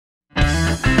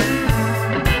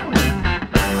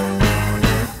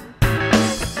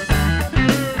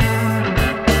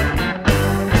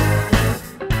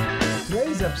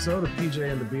episode of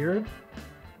PJ and the Beard.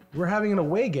 We're having an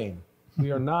away game.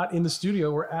 We are not in the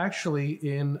studio. We're actually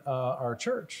in our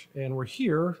church, and we're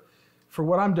here for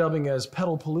what I'm dubbing as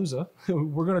Pedalpalooza.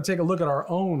 We're going to take a look at our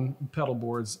own pedal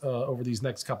boards over these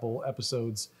next couple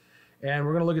episodes. And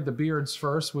we're going to look at the Beards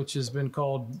first, which has been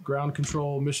called Ground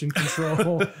Control, Mission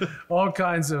Control, all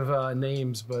kinds of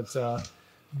names. But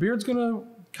Beard's going to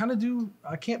kind of do,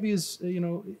 I can't be as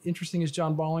interesting as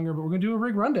John Bollinger, but we're going to do a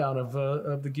rig rundown of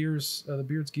the gears, the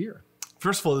Beard's gear.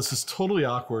 First of all, this is totally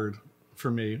awkward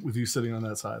for me with you sitting on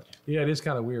that side. Yeah, it is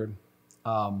kind of weird.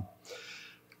 Trying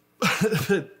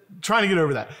to get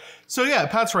over that. So yeah,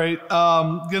 Pat's right.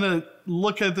 Gonna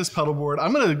look at this pedal board.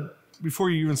 I'm gonna, before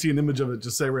you even see an image of it,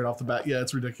 just say right off the bat, yeah,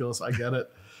 it's ridiculous. I get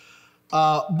it.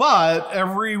 But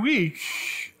every week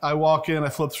I walk in, I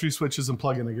flip 3 switches and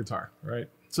plug in a guitar. Right.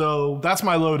 So that's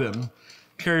my load in.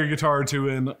 Carry a guitar or 2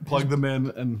 in, plug them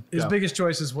in, and his biggest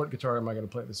choice is what guitar am I going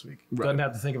to play this week. Right. Doesn't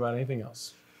have to think about anything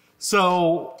else.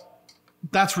 So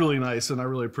that's really nice, and I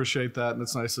really appreciate that. And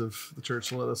it's nice of the church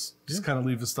to let us just kind of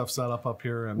leave the stuff set up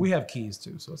here. And we have keys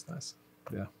too, so it's nice.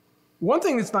 Yeah. One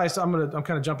thing that's nice, I'm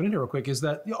kind of jumping in here real quick, is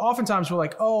that oftentimes we're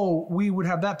like, oh, we would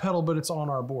have that pedal, but it's on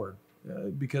our board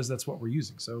because that's what we're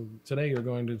using. So today you're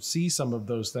going to see some of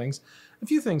those things. A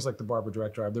few things like the Barber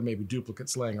Direct Drive, there may be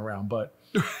duplicates laying around, but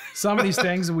some of these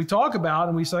things that we talk about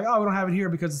and we say, oh, we don't have it here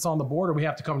because it's on the board, or we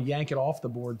have to come yank it off the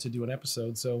board to do an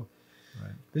episode. So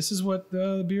this is what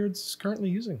the Beard's currently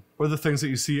using. Or the things that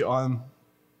you see on,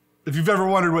 if you've ever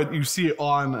wondered what you see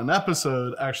on an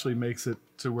episode actually makes it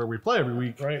to where we play every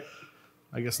week. Right.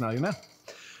 I guess now you know.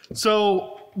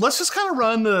 So let's just kind of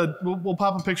run we'll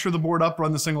pop a picture of the board up,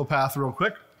 run the single path real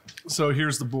quick. So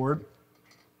here's the board.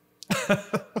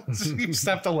 You just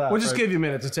have to laugh. We'll just give you a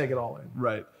minute to take it all in.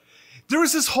 Right. There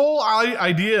was this whole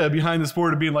idea behind this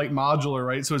board of being like modular,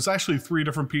 right? So it's actually 3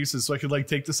 different pieces. So I could like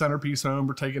take the center piece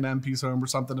home or take an end piece home or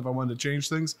something if I wanted to change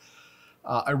things.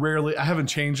 I haven't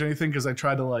changed anything because I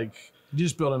tried to like... You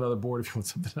just build another board if you want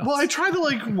something else. Well, I try to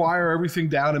like wire everything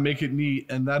down and make it neat,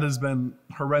 and that has been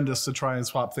horrendous to try and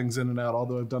swap things in and out,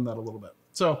 although I've done that a little bit.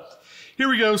 So here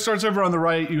we go. Starts over on the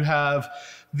right. You have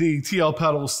the TL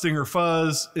pedal Stinger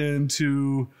Fuzz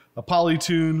into a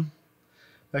Polytune.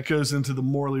 That goes into the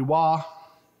Morley Wah.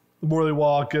 The Morley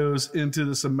Wah goes into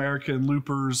this American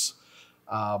Loopers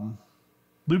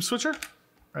loop switcher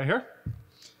right here.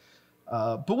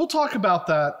 But we'll talk about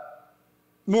that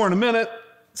more in a minute.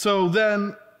 So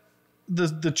then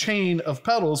the chain of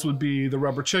pedals would be the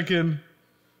Rubber Chicken,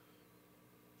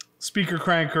 Speaker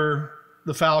Cranker,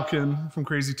 the Falcon from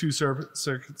Crazy 2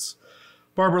 Circuits,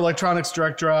 Barber Electronics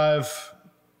Direct Drive,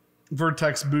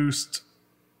 Vertex Boost,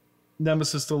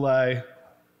 Nemesis Delay.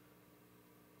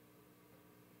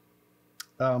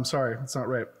 Sorry, that's not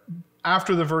right.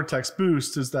 After the Vertex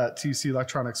Boost is that TC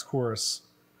Electronics Chorus,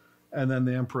 and then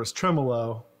the Empress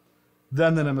Tremolo,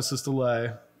 then the Nemesis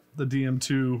Delay, the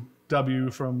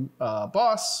DM2W from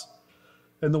Boss,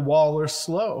 and the Walrus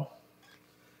Slo.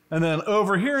 And then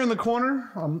over here in the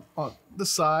corner, on the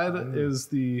side, is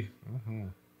the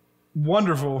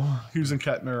wonderful Hughes and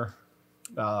Kettner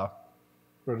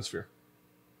Rotosphere.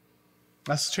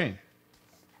 That's the chain.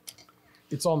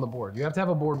 It's on the board. You have to have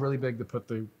a board really big to put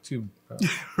the tube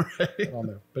right. on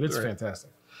there, but it's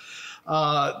fantastic.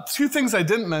 2 things I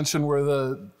didn't mention were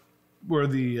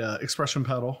the expression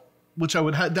pedal, which I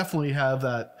would definitely have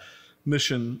that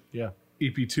Mission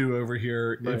EP2 over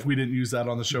here if we didn't use that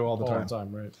on the show all the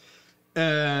time. Right.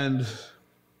 And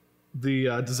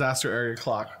the disaster area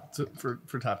clock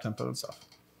for tap tempo and stuff.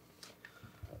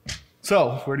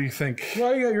 So where do you think?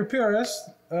 Well, you got your PRS,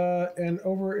 and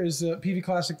over is PV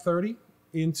Classic 30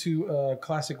 into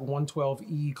Classic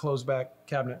 112E closed back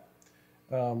cabinet.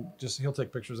 He'll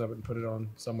take pictures of it and put it on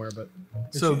somewhere, but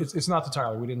it's not the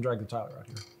Tyler. We didn't drag the Tyler out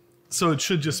here. So it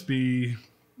should just be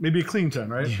maybe a clean tone,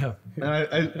 right? Yeah. And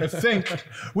I think...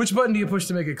 Which button do you push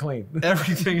to make it clean?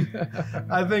 Everything.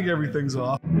 I think everything's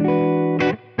off.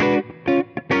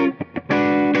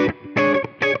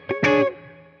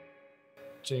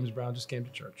 James Brown just came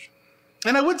to church.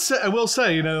 And I will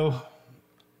say,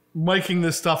 miking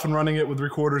this stuff and running it with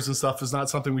recorders and stuff is not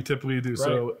something we typically do. Right.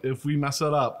 So if we mess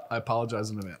it up, I apologize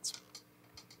in advance.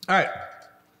 All right.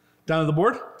 Down to the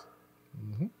board.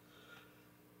 Mm-hmm.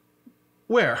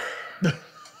 Where?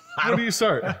 How do you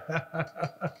start?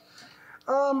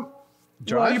 Well,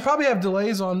 you probably have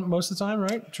delays on most of the time,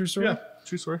 right? True story? Yeah,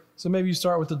 true story. So maybe you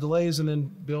start with the delays and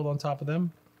then build on top of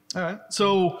them. All right.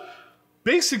 So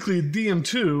basically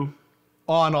DM2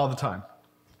 on all the time.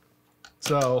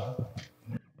 So,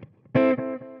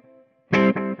 and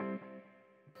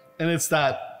it's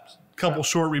that couple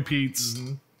short repeats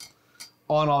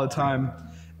on all the time.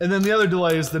 And then the other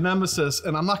delay is the Nemesis,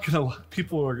 and I'm not gonna,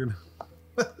 people are gonna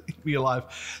eat me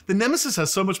alive. The Nemesis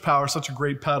has so much power, such a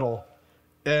great pedal,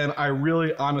 and I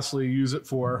really honestly use it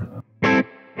for,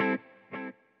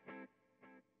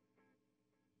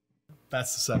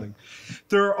 that's the setting.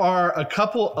 There are a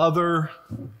couple other,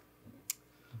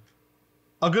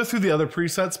 I'll go through the other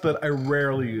presets, but I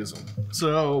rarely use them.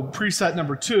 So preset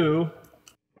number 2,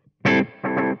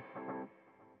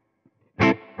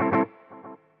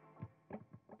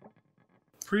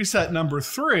 preset number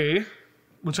 3,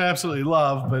 which I absolutely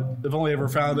love, but I've only ever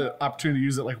found an opportunity to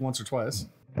use it like once or twice.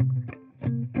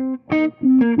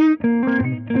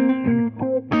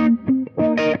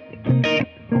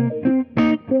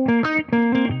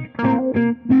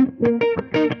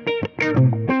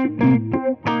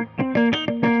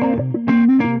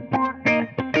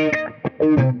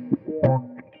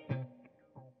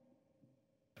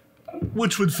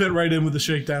 Which would fit right in with the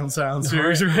shakedown sound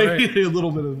series, right? A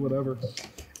little bit of whatever.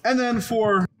 And then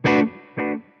for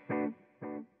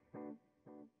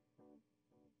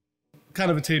kind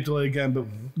of a tape delay again, but a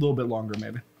little bit longer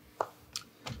maybe.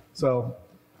 So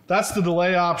that's the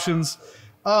delay options.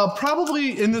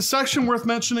 Probably in this section worth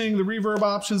mentioning the reverb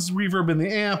options, reverb in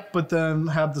the amp, but then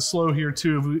have the slow here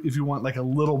too if you want like a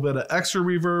little bit of extra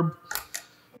reverb.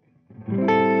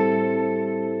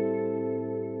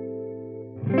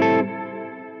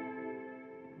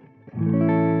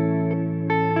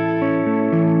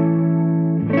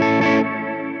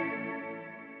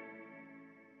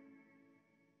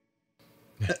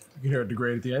 You can hear it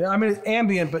degrade at the end. I mean, it's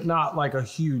ambient, but not like a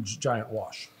huge giant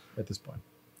wash at this point.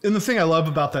 And the thing I love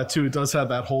about that too, it does have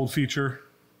that hold feature.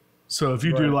 So if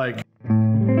you do like,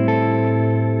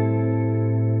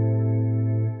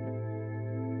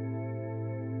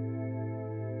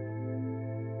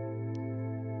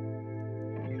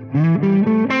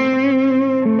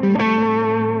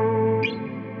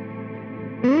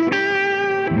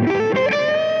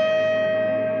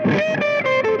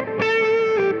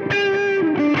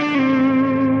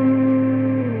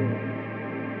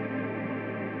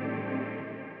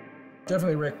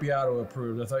 Definitely Rick Beato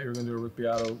approved. I thought you were going to do a Rick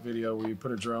Beato video where you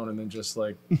put a drone and then just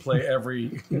like play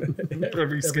every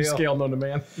scale known to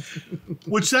man.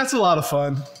 Which that's a lot of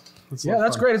fun.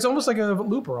 That's great. It's almost like a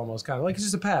looper, almost kind of like it's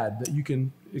just a pad that you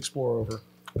can explore over.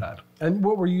 Pad. And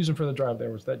what were you using for the drive there?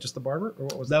 Was that just the barber, or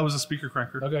what was that? That was a speaker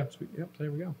cranker. Okay. Yep.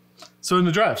 There we go. So in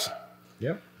the drives.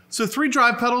 Yep. So 3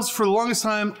 drive pedals. For the longest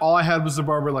time, all I had was the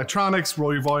Barber Electronics.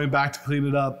 Roll your volume back to clean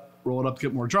it up. Roll it up to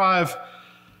get more drive.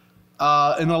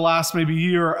 In the last maybe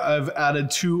year, I've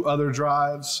added 2 other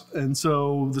drives. And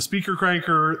so the speaker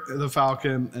cranker, the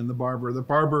Falcon, and the Barber. The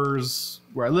Barber's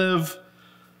where I live.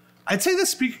 I'd say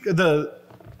the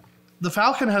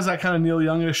Falcon has that kind of Neil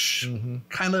Youngish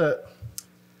kind of,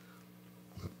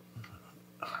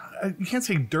 you can't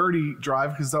say dirty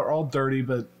drive because they're all dirty,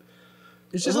 but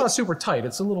it's just not super tight.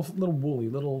 It's a little woolly,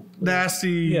 little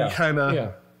nasty kind of.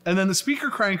 Yeah. And then the speaker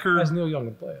cranker, as Neil Young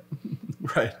would play it.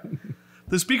 Right.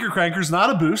 The speaker cranker's not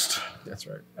a boost. That's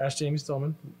right. Ask Jamie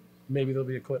Stillman. Maybe there'll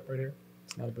be a clip right here.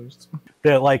 It's not a boost.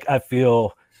 Yeah, like I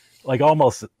feel like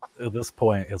almost at this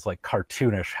point it's like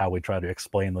cartoonish how we try to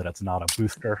explain that it's not a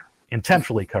booster.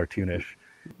 Intentionally cartoonish.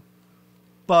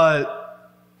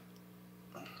 But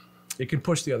it can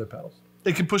push the other pedals.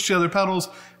 It can push the other pedals,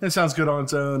 and it sounds good on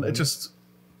its own. It just...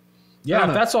 Yeah,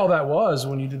 if that's all that was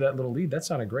when you did that little lead, that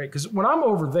sounded great. Because when I'm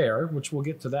over there, which we'll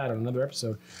get to that in another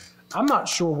episode, I'm not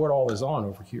sure what all is on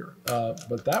over here.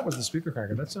 But that was the speaker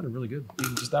cranker. That sounded really good.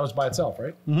 Even just that was by itself,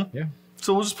 right? Mm-hmm. Yeah.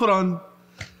 So we'll just put on,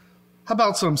 how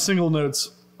about some single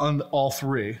notes on all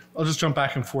 3? I'll just jump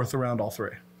back and forth around all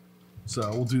 3. So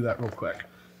we'll do that real quick.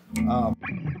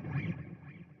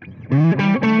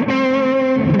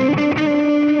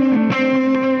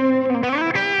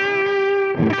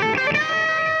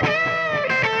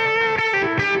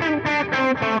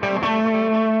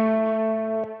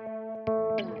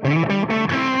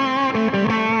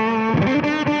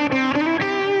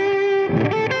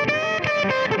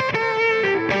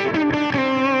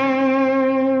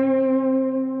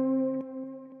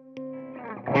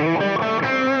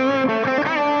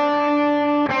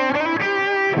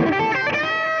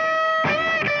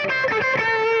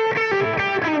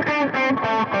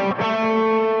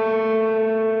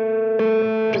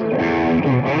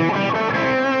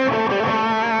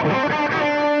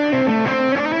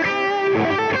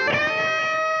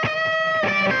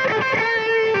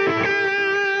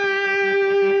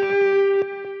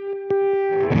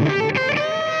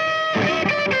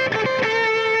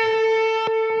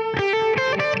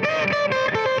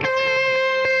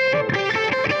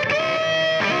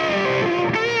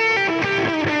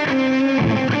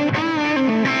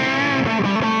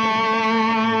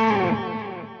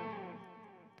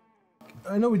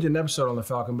 we did an episode on the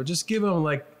Falcon, but just give them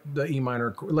like the E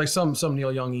minor, like some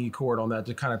Neil Young E chord on that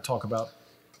to kind of talk about.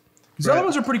 Because the other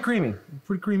ones are pretty creamy,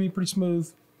 pretty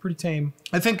smooth, pretty tame.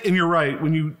 I think, and you're right.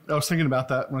 I was thinking about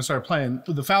that when I started playing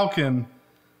the Falcon.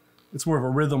 It's more of a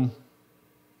rhythm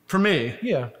for me.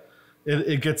 Yeah,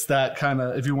 it gets that kind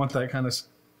of. If you want that kind of,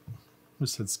 who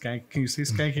said skank? Can you say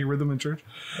skanky rhythm in church?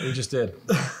 We just did.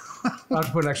 I'll have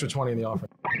to put an extra 20 in the offering.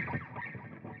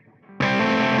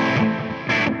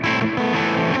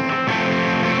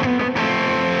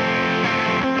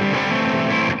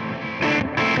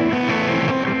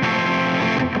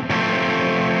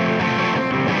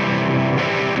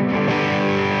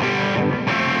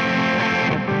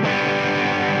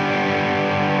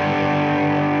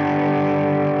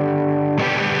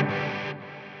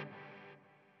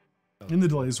 And the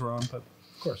delays were on, but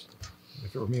Of course.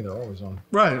 If it were me, they're always on.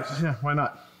 right, yeah, why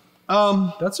not?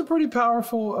 That's a pretty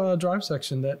powerful drive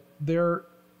section that they're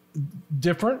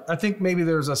different. I think maybe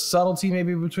there's a subtlety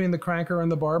maybe between the cranker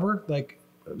and the barber, like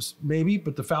maybe,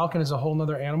 but the Falcon is a whole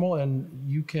nother animal, and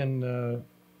you can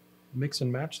mix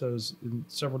and match those in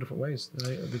several different ways.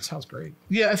 It sounds great.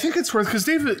 Yeah, I think it's worth, because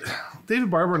David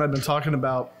Barber and I have been talking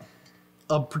about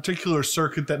a particular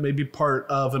circuit that may be part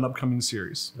of an upcoming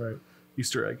series. Right.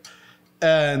 Easter egg.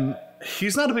 And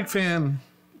he's not a big fan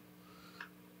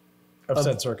Of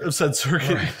said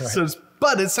circuit. Right. Right. So,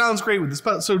 but it sounds great with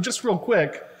this. So just real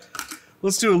quick,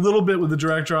 let's do a little bit with the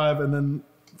direct drive and then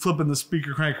flipping the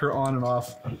speaker cranker on and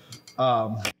off.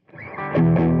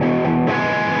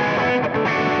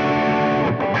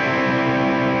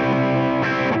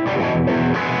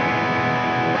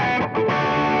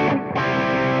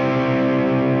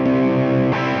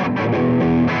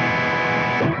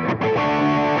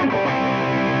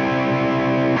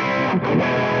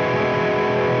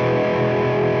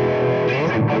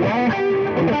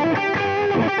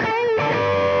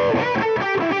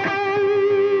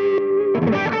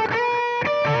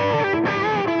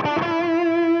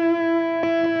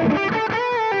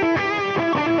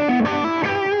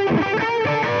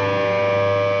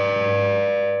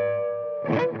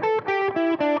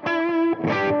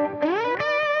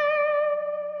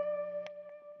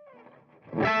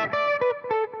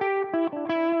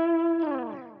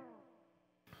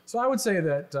 So I would say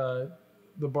that the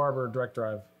Barber direct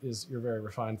drive is your very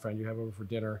refined friend you have over for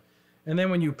dinner. And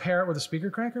then when you pair it with a speaker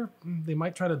cranker, they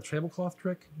might try the tablecloth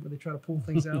trick where they try to pull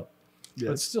things out. Yeah.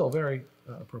 But it's still very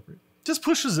appropriate. Just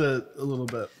pushes it a little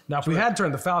bit. Now, if we had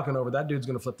turned the Falcon over, that dude's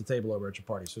going to flip the table over at your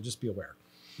party. So just be aware.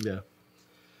 Yeah.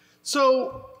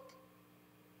 So,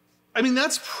 I mean,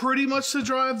 that's pretty much the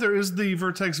drive. There is the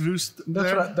Vertex Boost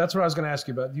there. That's what I was going to ask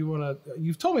you about.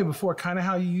 You've told me before kind of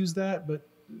how you use that, but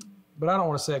I don't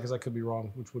want to say it because I could be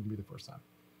wrong, which wouldn't be the first time.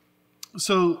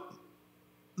 So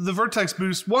the Vertex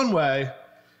Boost, one way,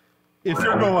 if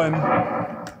you're going,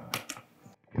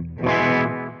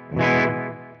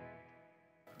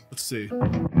 let's see.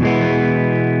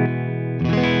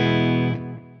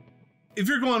 If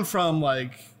you're going from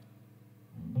like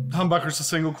humbuckers to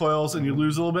single coils and you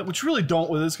lose a little bit, which you really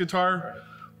don't with this guitar,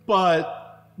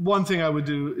 but one thing I would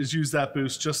do is use that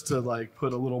boost just to like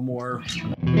put a little more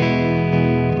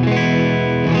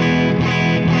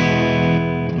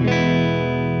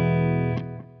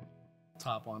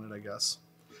top on it, I guess.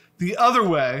 The other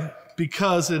way,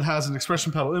 because it has an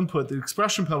expression pedal input, the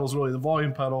expression pedal is really the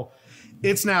volume pedal.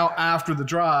 It's now after the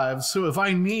drive. So if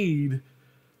I need,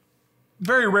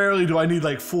 very rarely do I need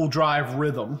like full drive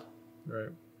rhythm. Right.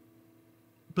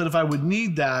 But if I would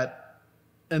need that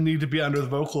and need to be under the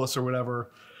vocalist or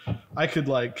whatever, I could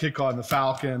like kick on the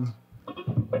Falcon,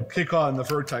 kick on the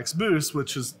Vertex Boost,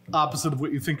 which is opposite of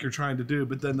what you think you're trying to do,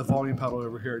 but then the volume pedal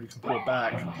over here, and you can pull it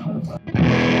back.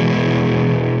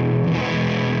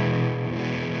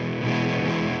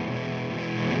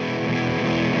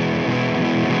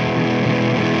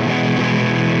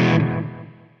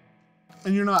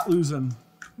 And you're not losing.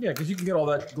 Yeah, because you can get all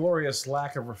that glorious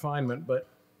lack of refinement, but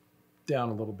down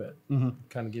a little bit. Mm-hmm.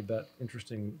 Kind of give that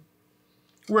interesting.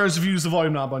 Whereas if you use the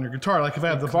volume knob on your guitar, like if I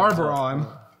have the Barber on.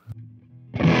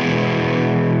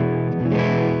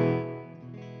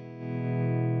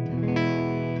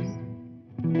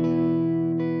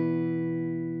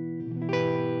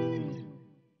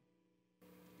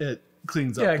 It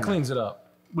cleans up. Yeah, it cleans it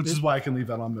up. Which is why I can leave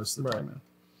that on most of the time. Man.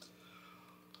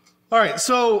 All right,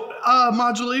 so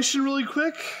modulation really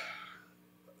quick.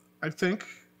 I think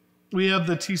we have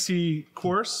the TC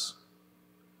Chorus,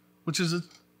 which is a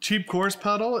cheap chorus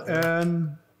pedal,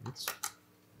 and it's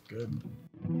good.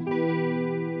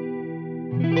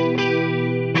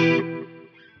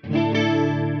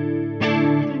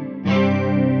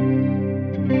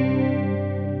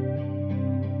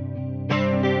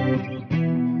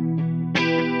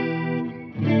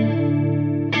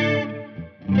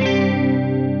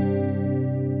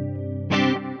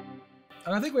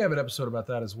 think we have an episode about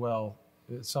that as well.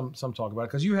 Some talk about it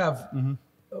because you have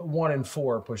 1 and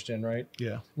 4 pushed in, right?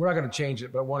 Yeah. We're not going to change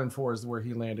it, but 1 and 4 is where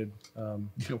he landed. We're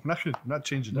not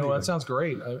changing. No, anything. that sounds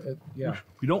great. Yeah.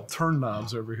 We don't turn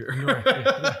knobs over here.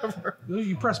 Right.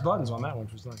 You press buttons on that one,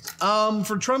 which was nice.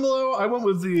 For tremolo, I went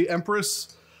with the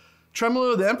Empress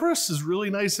tremolo. The Empress is really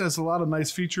nice. It has a lot of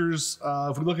nice features.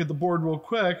 If we look at the board real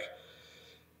quick,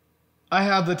 I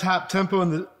have the tap tempo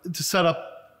and to set up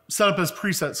as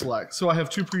preset select. So I have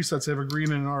 2 presets. I have a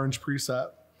green and an orange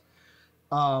preset.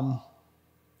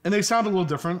 And they sound a little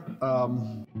different.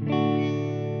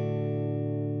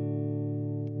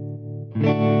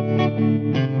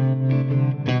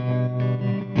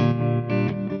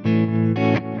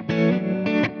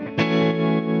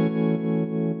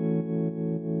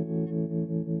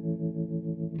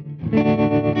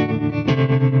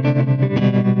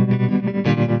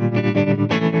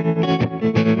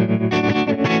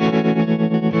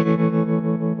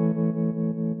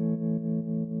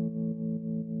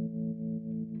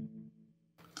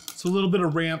 So a little bit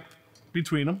of ramp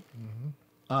between them.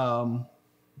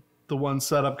 The one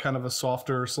set up kind of a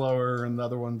softer, slower, and the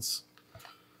other one's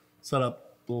set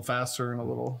up a little faster and a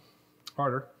little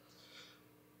harder.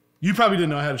 You probably didn't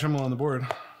know I had a tremolo on the board.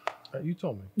 You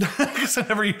told me. Because I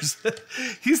never use it.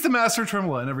 He's the master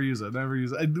tremolo. I never use it.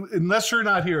 Unless you're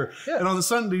not here. Yeah. And on the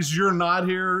Sundays you're not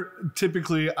here,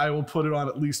 typically I will put it on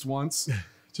at least once.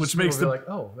 Which makes the like,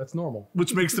 oh, that's normal.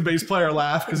 Which makes the bass player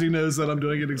laugh because he knows that I'm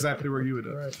doing it exactly where you would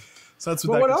do it. Right. So that's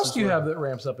what else do you have that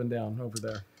ramps up and down over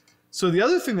there? So the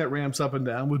other thing that ramps up and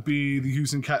down would be the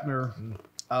Hughes and Kettner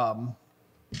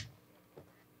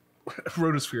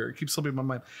Rotosphere. It keeps slipping in my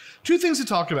mind. 2 things to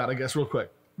talk about, I guess, real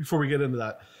quick before we get into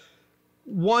that.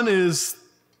 One is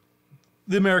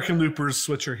the American Loopers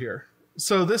switcher here.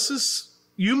 So this is,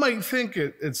 you might think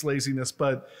it's laziness,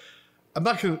 but I'm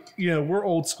not going to, we're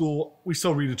old school. We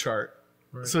still read a chart.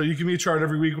 Right. So you give me a chart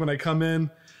every week when I come in.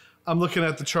 I'm looking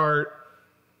at the chart.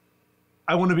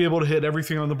 I want to be able to hit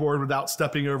everything on the board without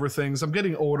stepping over things. I'm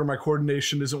getting older. My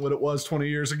coordination isn't what it was 20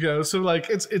 years ago. So like,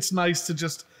 it's nice to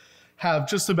just have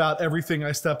just about everything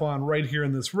I step on right here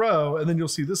in this row. And then you'll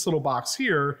see this little box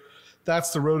here.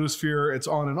 That's the Rotosphere. It's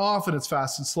on and off and it's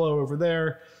fast and slow over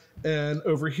there. And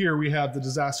over here we have the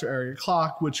disaster area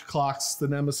clock, which clocks the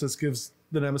Nemesis, gives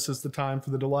the Nemesis the time for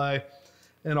the delay,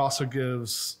 and also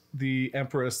gives the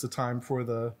Empress the time for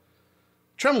the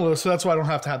tremolo. So that's why I don't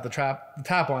have to have the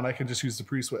tap on. I can just use the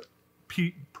preset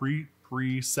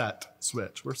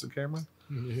switch. Where's the camera?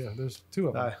 Yeah, there's 2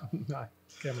 of them.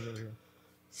 Camera's over here.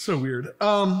 So weird.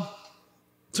 So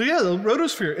yeah, the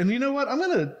Rotosphere. And you know what? I'm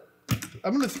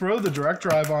gonna throw the direct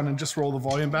drive on and just roll the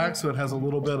volume back so it has a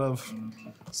little bit of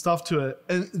stuff to it.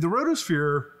 And the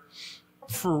Rotosphere,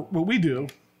 for what we do,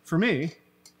 for me,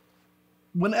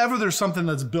 whenever there's something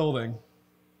that's building,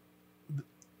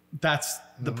 that's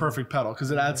the perfect pedal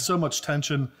because it adds so much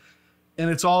tension, and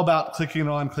it's all about clicking it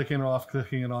on, clicking it off,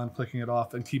 clicking it on, clicking it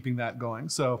off, and keeping that going.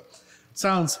 So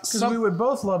sounds, because we would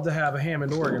both love to have a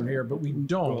Hammond organ here, but we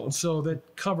don't. So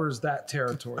that covers that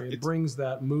territory. It brings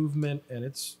that movement, and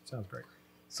it sounds great.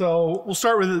 So we'll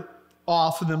start with it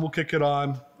off, and then we'll kick it on,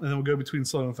 and then we'll go between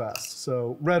slow and fast.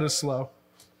 So red is slow.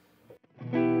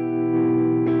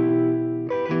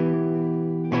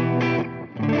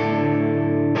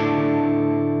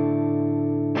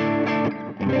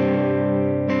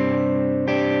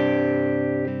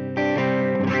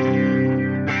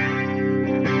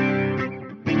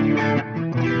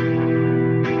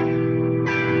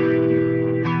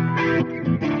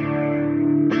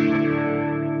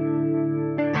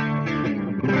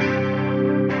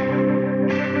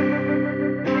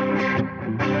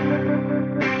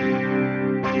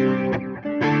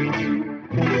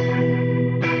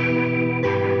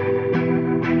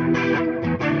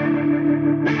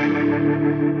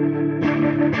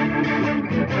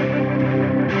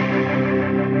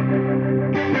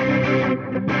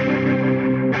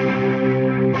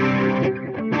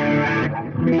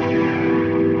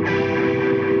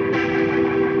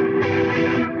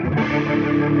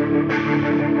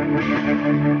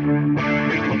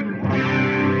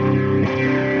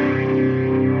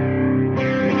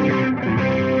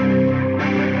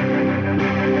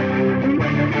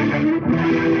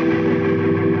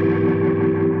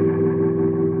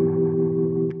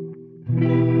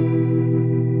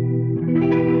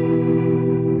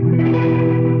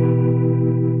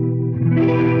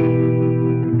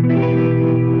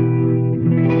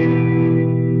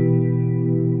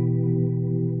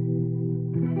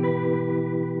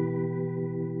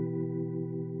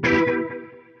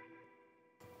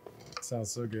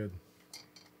 Sounds so good.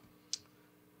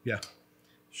 Yeah.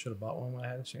 Should have bought one when I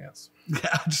had a chance.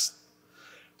 Yeah,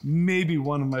 maybe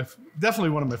definitely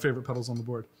one of my favorite pedals on the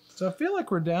board. So I feel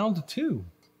like we're down to 2,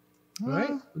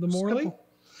 right? The Morley.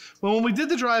 Well, when we did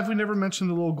the drive, we never mentioned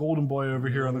the little golden boy over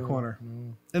here on the corner.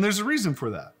 And there's a reason for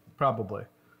that, probably.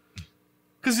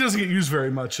 Because he doesn't get used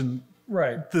very much in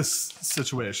this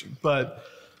situation. But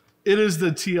it is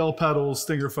the TL pedal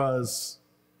Stinger Fuzz.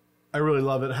 I really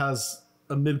love it. It has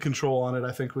a mid control on it,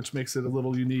 I think, which makes it a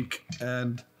little unique.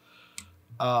 And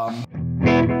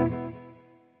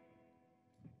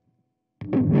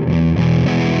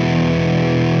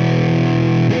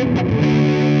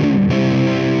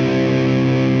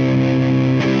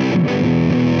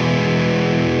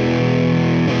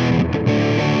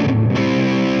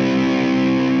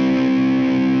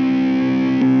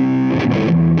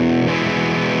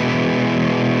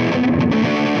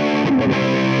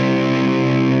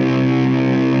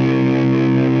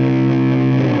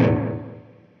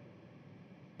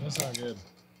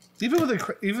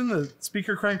even the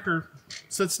speaker cranker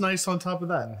sits nice on top of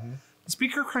that. The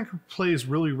speaker cranker plays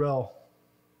really well,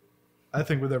 I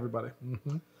think, with everybody.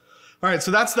 All right, so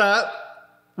that's that.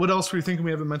 What else were you thinking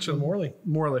we haven't mentioned? The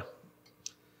Morley.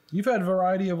 You've had a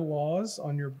variety of wahs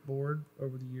on your board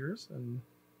over the years, and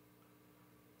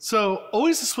so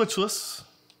always the switchless.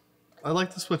 I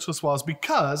like the switchless wahs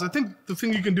because I think the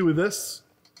thing you can do with this,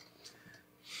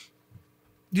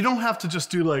 you don't have to just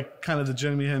do like kind of the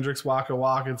Jimi Hendrix Waka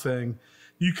Waka thing.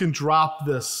 You can drop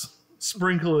this,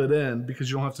 sprinkle it in because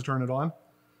you don't have to turn it on.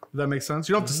 Does that make sense?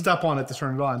 You don't have to step on it to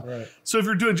turn it on. Right. So if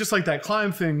you're doing just like that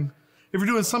climb thing, if you're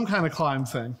doing some kind of climb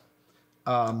thing,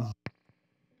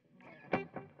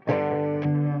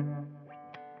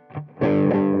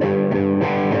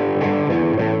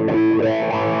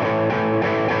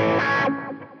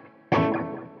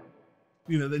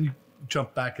 you know, then you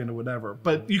jump back into whatever.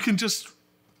 But you can just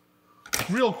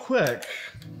real quick.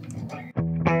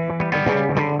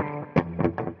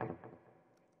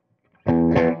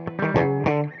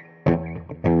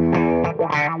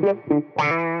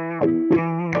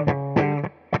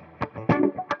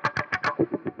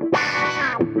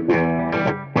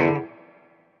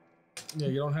 Yeah,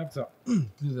 you don't have to do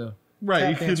the Right,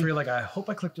 you tap dance can where you're like, I hope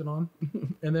I clicked it on,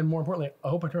 and then more importantly, I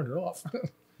hope I turned it off.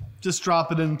 just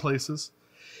drop it in places.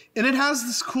 And it has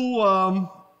this cool,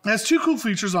 it has 2 cool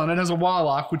features on it. It has a wah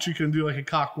lock, which you can do like a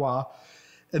cock wah.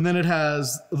 And then it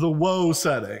has the whoa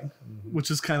setting,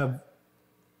 which is kind of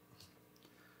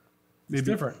maybe It's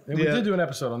different. And we did do an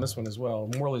episode on this one as well.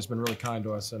 Morley's been really kind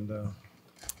to us, and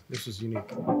this was unique.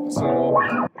 So,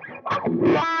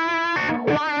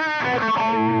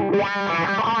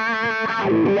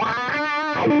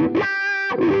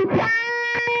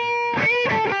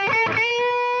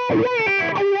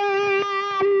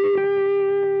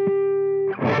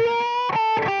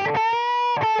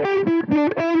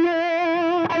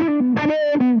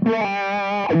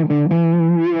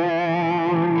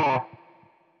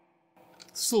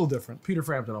 it's a little different. Peter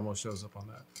Frampton almost shows up on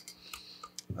that.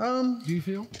 Do you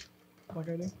feel like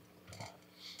I do?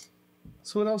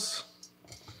 So what else?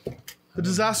 The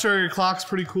disaster area clock's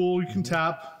pretty cool. You can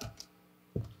tap.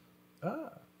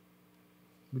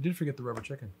 We did forget the rubber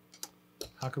chicken.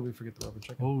 How could we forget the rubber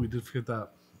chicken? Oh, we did forget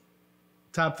that.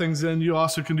 Tap things in. You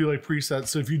also can do like presets.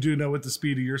 So if you do know what the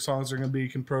speed of your songs are going to be, you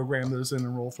can program those in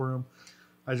and roll through them.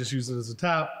 I just use it as a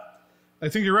tap. I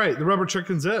think you're right. The rubber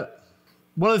chicken's it.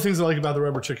 One of the things I like about the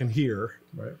rubber chicken here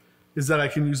is that I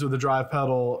can use it with the drive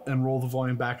pedal and roll the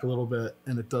volume back a little bit,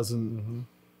 and it doesn't.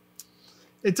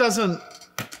 It doesn't.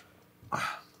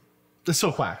 It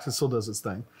still quacks. It still does its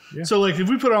thing. Yeah. So like if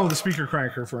we put it on with the speaker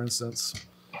cranker, for instance,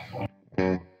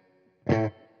 and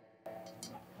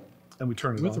we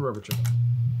turn it with on. the rubber chicken.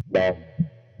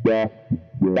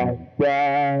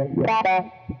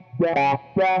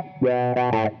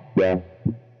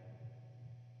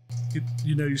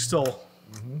 You know, you still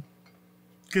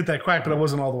get that quack, but it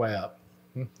wasn't all the way up.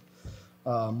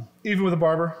 Even with a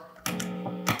barber.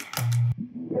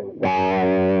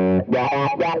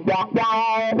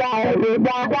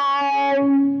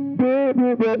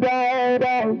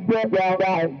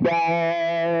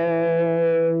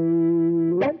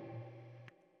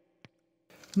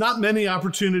 Not many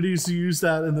opportunities to use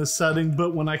that in this setting,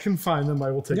 but when I can find them,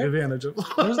 I will take advantage of them.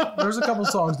 There's a couple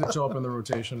songs that show up in the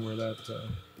rotation where that...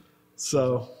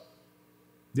 So,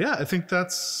 yeah, I think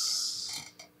that's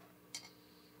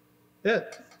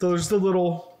it. There's the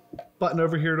little button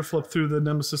over here to flip through the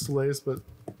Nemesis delays, but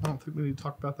I don't think we need to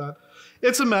talk about that.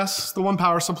 It's a mess. The one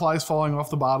power supply is falling off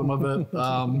the bottom of it.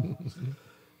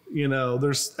 You know,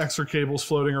 there's extra cables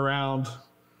floating around,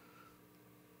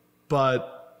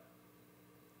 but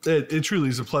it truly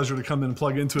is a pleasure to come in and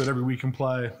plug into it every week and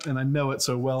play. And I know it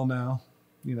so well now.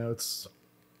 You know,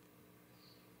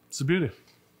 It's a beauty.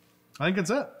 I think it's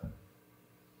it.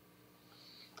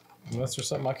 Unless there's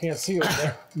something I can't see over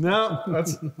there. No,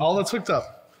 that's all that's hooked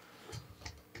up.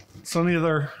 So any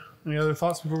other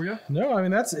thoughts before we go? No, I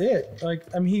mean, that's it. Like,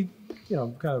 I mean, he,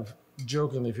 kind of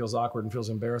jokingly feels awkward and feels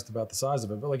embarrassed about the size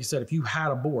of it. But like you said, if you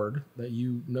had a board that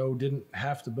didn't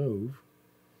have to move,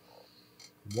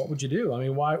 what would you do? I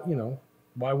mean, why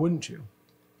wouldn't you?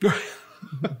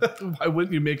 Why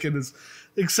wouldn't you make it as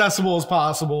accessible as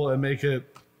possible and make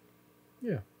it?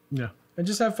 Yeah. Yeah. And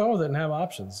just have fun with it and have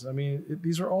options. I mean,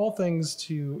 these are all things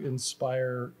to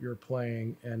inspire your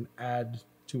playing and add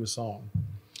to a song.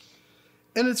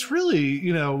 And it's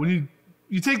really, when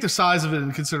you take the size of it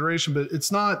into consideration, but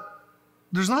there's not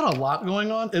a lot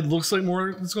going on. It looks like more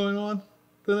is going on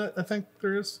than I think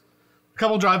there is. A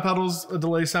couple drive pedals, a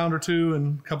delay sound or two,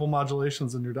 and a couple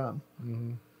modulations, and you're done.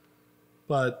 Mm-hmm.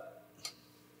 But,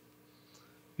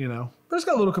 But it's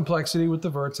got a little complexity with the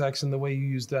vertex and the way you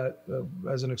use that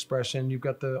as an expression. You've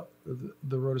got the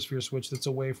rotosphere switch that's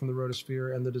away from the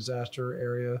rotosphere and the disaster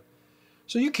area.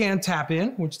 So you can tap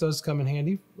in, which does come in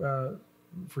handy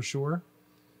for sure.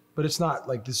 But it's not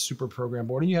like this super program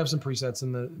board. And you have some presets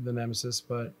in the Nemesis,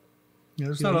 but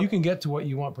you can get to what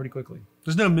you want pretty quickly.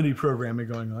 There's no MIDI programming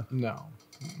going on. No.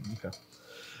 Okay.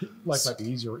 Life might be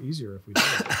easier if we did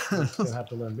it. We'll have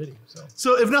to learn MIDI.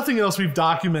 So if nothing else, we've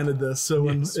documented this. So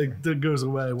when it goes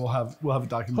away, we'll have it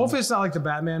documented. Hopefully it's not like the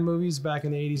Batman movies back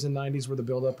in the 80s and 90s where the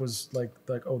buildup was like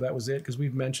oh, that was it, because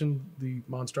we've mentioned the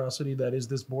monstrosity that is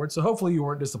this board. So hopefully you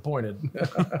weren't disappointed.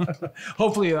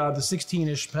 Hopefully the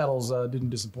 16-ish pedals didn't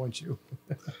disappoint you.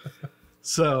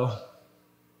 So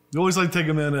we always like to take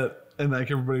a minute and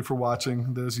thank everybody for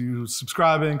watching. Those of you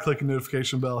subscribing, clicking the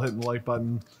notification bell, hitting the like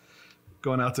button,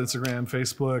 going out to Instagram,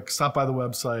 Facebook, stop by the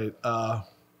website.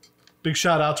 Big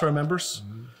shout out to our members.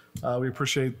 We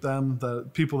appreciate them, the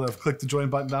people that have clicked the join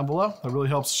button down below. That really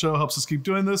helps the show, helps us keep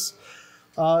doing this.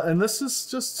 And this is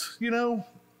just,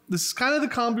 this is kind of the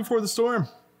calm before the storm.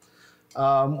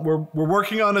 We're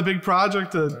working on a big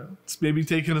project that's maybe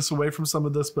taking us away from some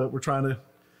of this, but we're trying to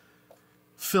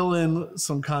fill in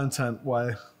some content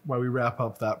while we wrap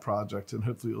up that project, and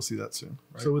hopefully you'll see that soon.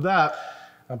 Right. So with that,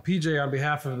 I'm PJ on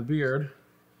behalf of the Beard,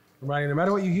 reminding no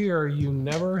matter what you hear, you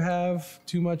never have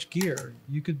too much gear.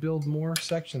 You could build more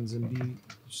sections and be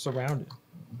surrounded.